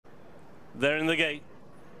They're in the gate.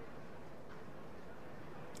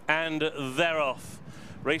 And they're off.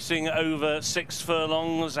 Racing over 6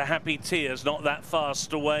 furlongs, Happy Tears not that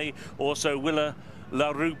fast away. Also Willa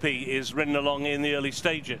La Rupi is ridden along in the early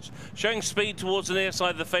stages. Showing speed towards the near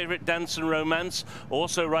side, the favourite Dance and Romance.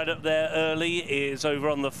 Also right up there early is over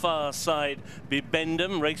on the far side,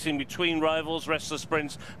 Bibendum, racing between rivals, Restless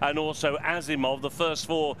Prince and also Asimov. The first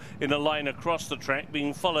 4 in a line across the track,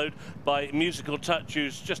 being followed by Musical Touch,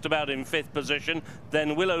 who's just about in 5th position.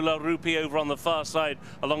 Then Willow La Rupi over on the far side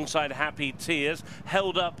alongside Happy Tears.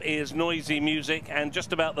 Held up is Noisy Music, and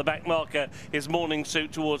just about the back marker is Morning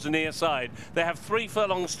Suit towards the near side. They have 3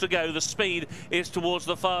 furlongs to go. The speed is towards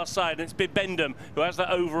the far side, and it's Bibendum who has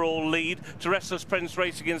the overall lead. To Restless Prince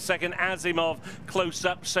racing in second, Asimov close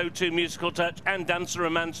up, so too Musical Touch and Dancer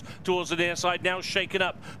Romance towards the near side, now shaken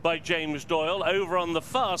up by James Doyle. Over on the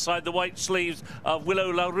far side, the white sleeves of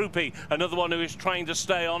Willow La Rupi, another one who is trying to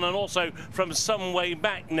stay on, and also from some way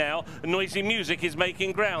back now, Noisy Music is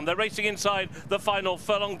making ground. They're racing inside the final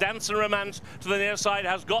furlong. Dancer Romance to the near side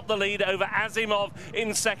has got the lead over Asimov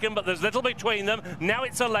in second, but there's little between them. Now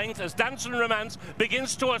it's a length as Dance and Romance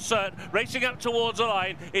begins to assert, racing up towards the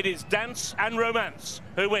line. It is Dance and Romance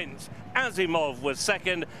who wins. Asimov was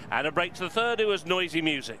second, and a break to the third, who was Noisy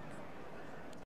Music.